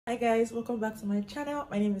Hi guys, welcome back to my channel.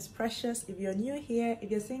 My name is Precious. If you're new here,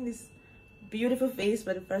 if you're seeing this beautiful face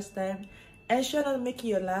for the first time, ensure not to make it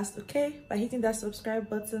your last, okay, by hitting that subscribe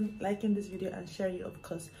button, liking this video, and sharing it, of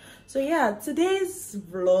course. So yeah, today's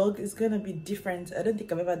vlog is gonna be different. I don't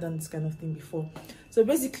think I've ever done this kind of thing before. So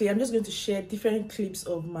basically, I'm just going to share different clips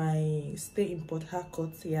of my stay in Port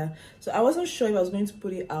Harcourt. Yeah, so I wasn't sure if I was going to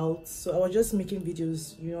put it out, so I was just making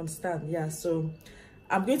videos, you understand. Yeah, so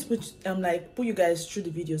I'm going to put you guys through the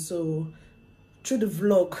video, so through the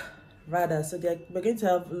vlog rather. So we're going to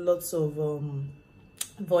have lots of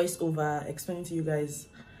voiceover explaining to you guys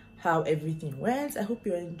how everything went. I hope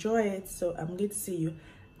you enjoy it. So I'm going to see you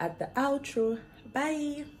at the outro.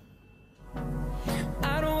 Bye.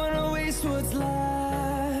 I don't want to waste what's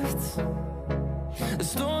left. The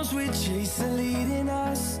storms we chase are leading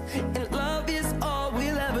us, and love is all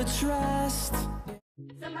we'll ever trust.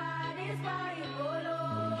 Somebody's crying, go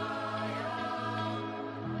low.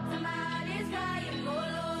 Somebody's crying, go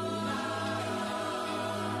low.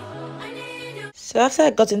 I need you. So after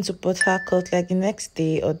I got into Port Harcourt, like the next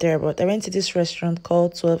day or thereabout, I went to this restaurant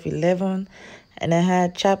called 1211, and I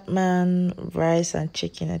had Chapman rice and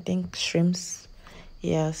chicken, I think shrimps.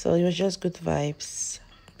 Yeah, so it was just good vibes,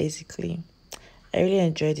 basically. I really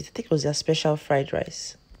enjoyed it. I think it was their special fried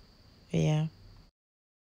rice. Yeah.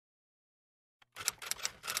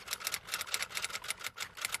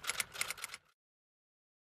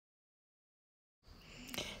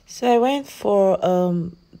 So I went for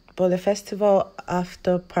the festival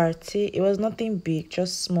after party. It was nothing big,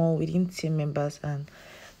 just small within team members and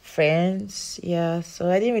friends. Yeah, so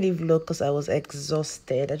I didn't really vlog because I was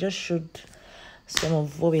exhausted. I just showed some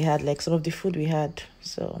of what we had, like some of the food we had.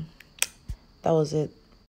 So that was it.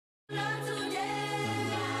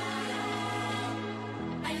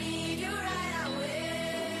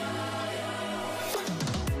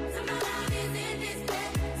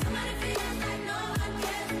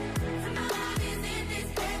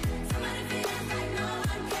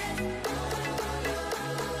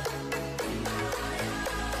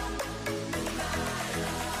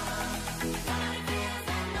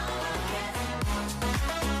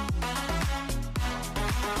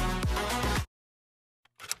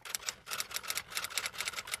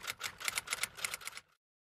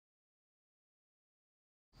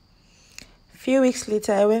 Few weeks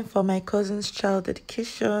later, I went for my cousin's child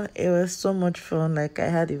dedication. It was so much fun. Like, I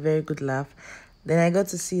had a very good laugh. Then I got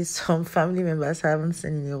to see some family members I haven't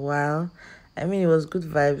seen in a while. I mean, it was good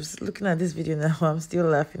vibes. Looking at this video now, I'm still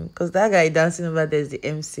laughing because that guy dancing over there is the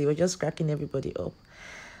MC. We're just cracking everybody up.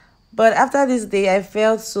 But after this day, I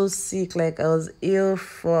felt so sick. Like, I was ill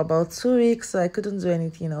for about 2 weeks, so I couldn't do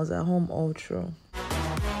anything. I was at home all through.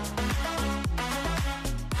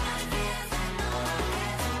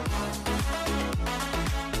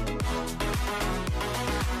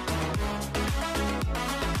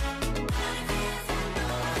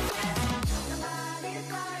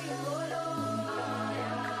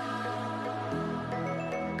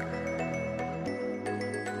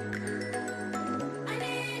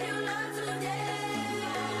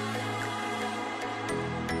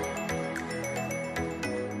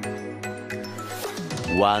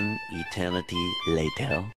 One eternity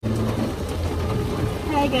later.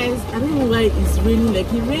 Hi guys, I don't know why it's raining.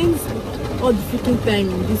 Like, it rains all the freaking time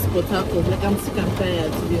in this Port Harcourt. Like, I'm sick and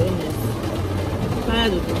tired, to be honest. I'm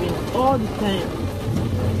tired of the rain all the time.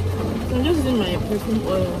 So I'm just using my perfume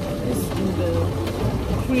oil. This is in the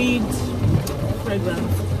Creed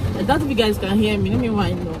fragrance. I doubt if you guys can hear me. Let me know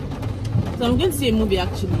I know. So I'm going to see a movie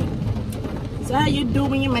actually. So how you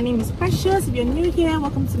doing? My name is Precious. If you're new here,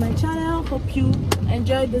 welcome to my channel. Hope you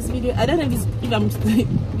enjoyed this video. I don't know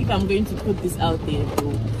if I'm going to put this out there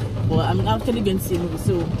though, but I'm actually going to see a movie.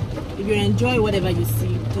 So if you enjoy whatever you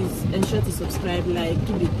see, please ensure to subscribe, like,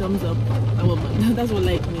 give it a thumbs up. That's what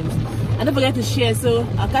like means. And don't forget to share. So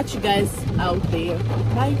I'll catch you guys out there.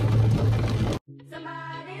 Bye.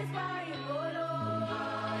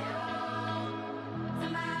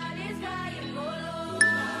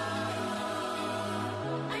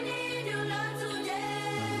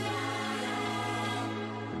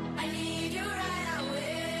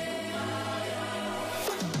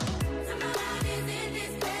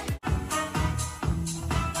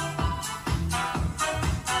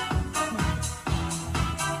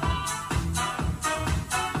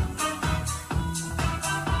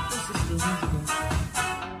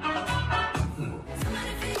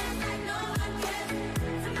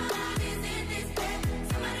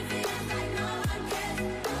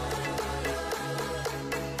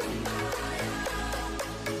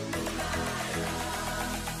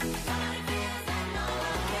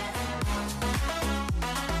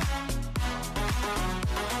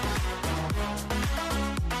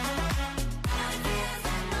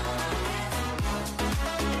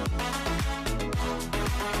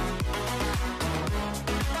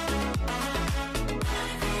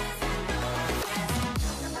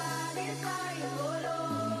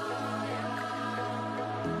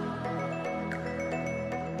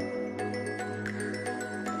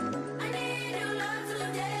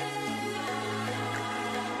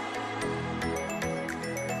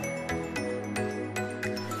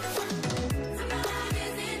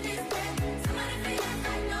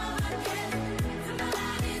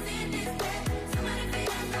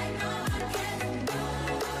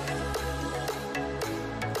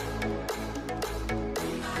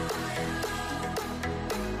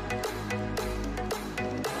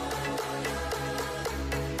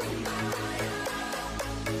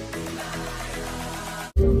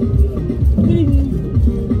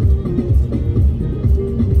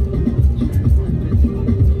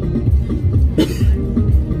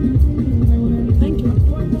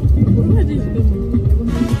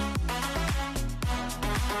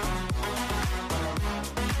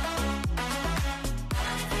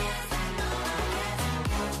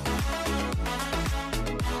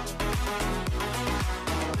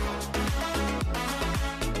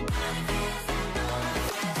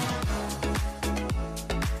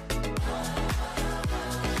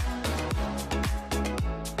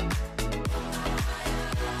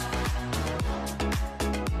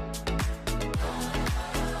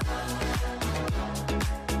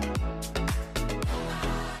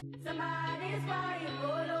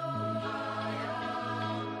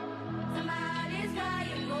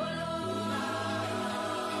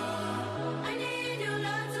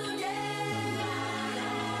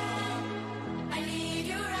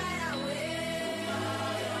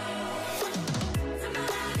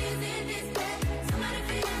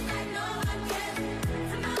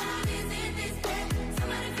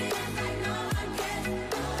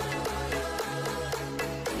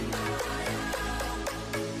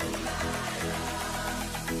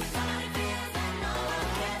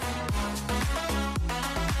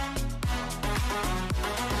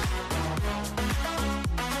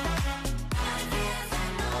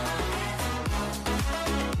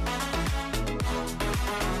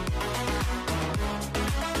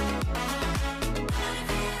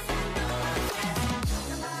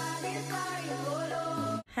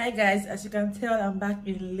 Hi guys, as you can tell, I'm back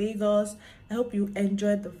in Lagos. I hope you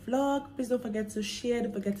enjoyed the vlog. Please don't forget to share,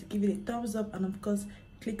 don't forget to give it a thumbs up, and of course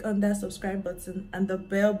click on that subscribe button and the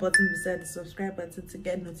bell button beside the subscribe button to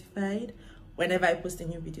get notified whenever I post a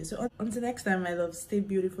new video. So until next time, my love, stay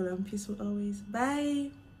beautiful and peaceful always. Bye.